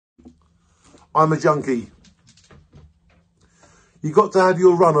I'm a junkie. You got to have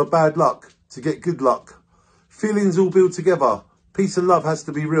your run of bad luck to get good luck. Feelings all build together. Peace and love has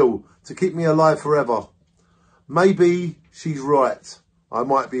to be real to keep me alive forever. Maybe she's right. I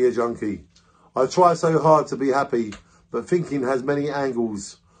might be a junkie. I try so hard to be happy, but thinking has many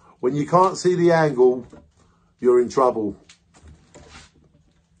angles. When you can't see the angle, you're in trouble.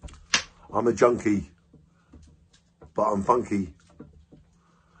 I'm a junkie, but I'm funky.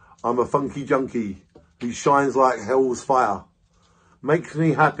 I'm a funky junkie who shines like hell's fire. Makes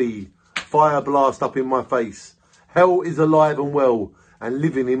me happy, fire blast up in my face. Hell is alive and well and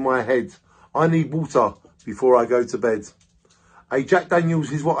living in my head. I need water before I go to bed. A Jack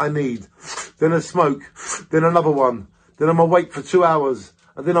Daniels is what I need. Then a smoke, then another one. Then I'm awake for 2 hours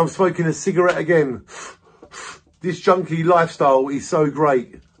and then I'm smoking a cigarette again. This junkie lifestyle is so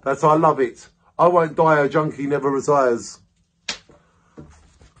great that I love it. I won't die, a junkie never retires.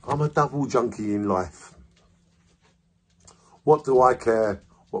 I'm a double junkie in life. What do I care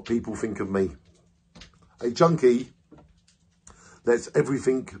what people think of me? A junkie lets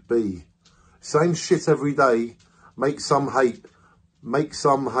everything be. Same shit every day. Make some hate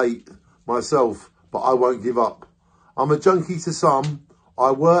myself, but I won't give up. I'm a junkie to some.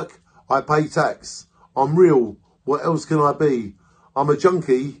 I work, I pay tax. I'm real. What else can I be? I'm a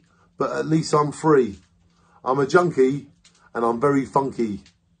junkie, but at least I'm free. I'm a junkie and I'm very funky.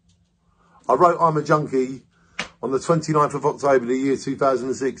 I wrote I'm a junkie on the 29th of October, the year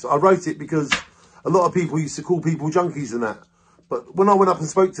 2006. I wrote it because a lot of people used to call people junkies and that. But when I went up and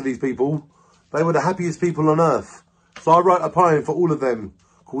spoke to these people, they were the happiest people on earth. So I wrote a poem for all of them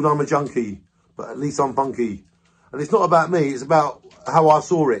called I'm a junkie, but at least I'm funky. And it's not about me, it's about how I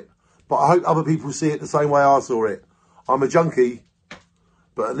saw it. But I hope other people see it the same way I saw it. I'm a junkie,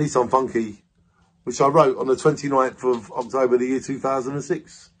 but at least I'm funky. Which I wrote on the 29th of October, the year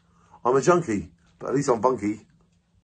 2006. I'm a junkie, but at least I'm funky.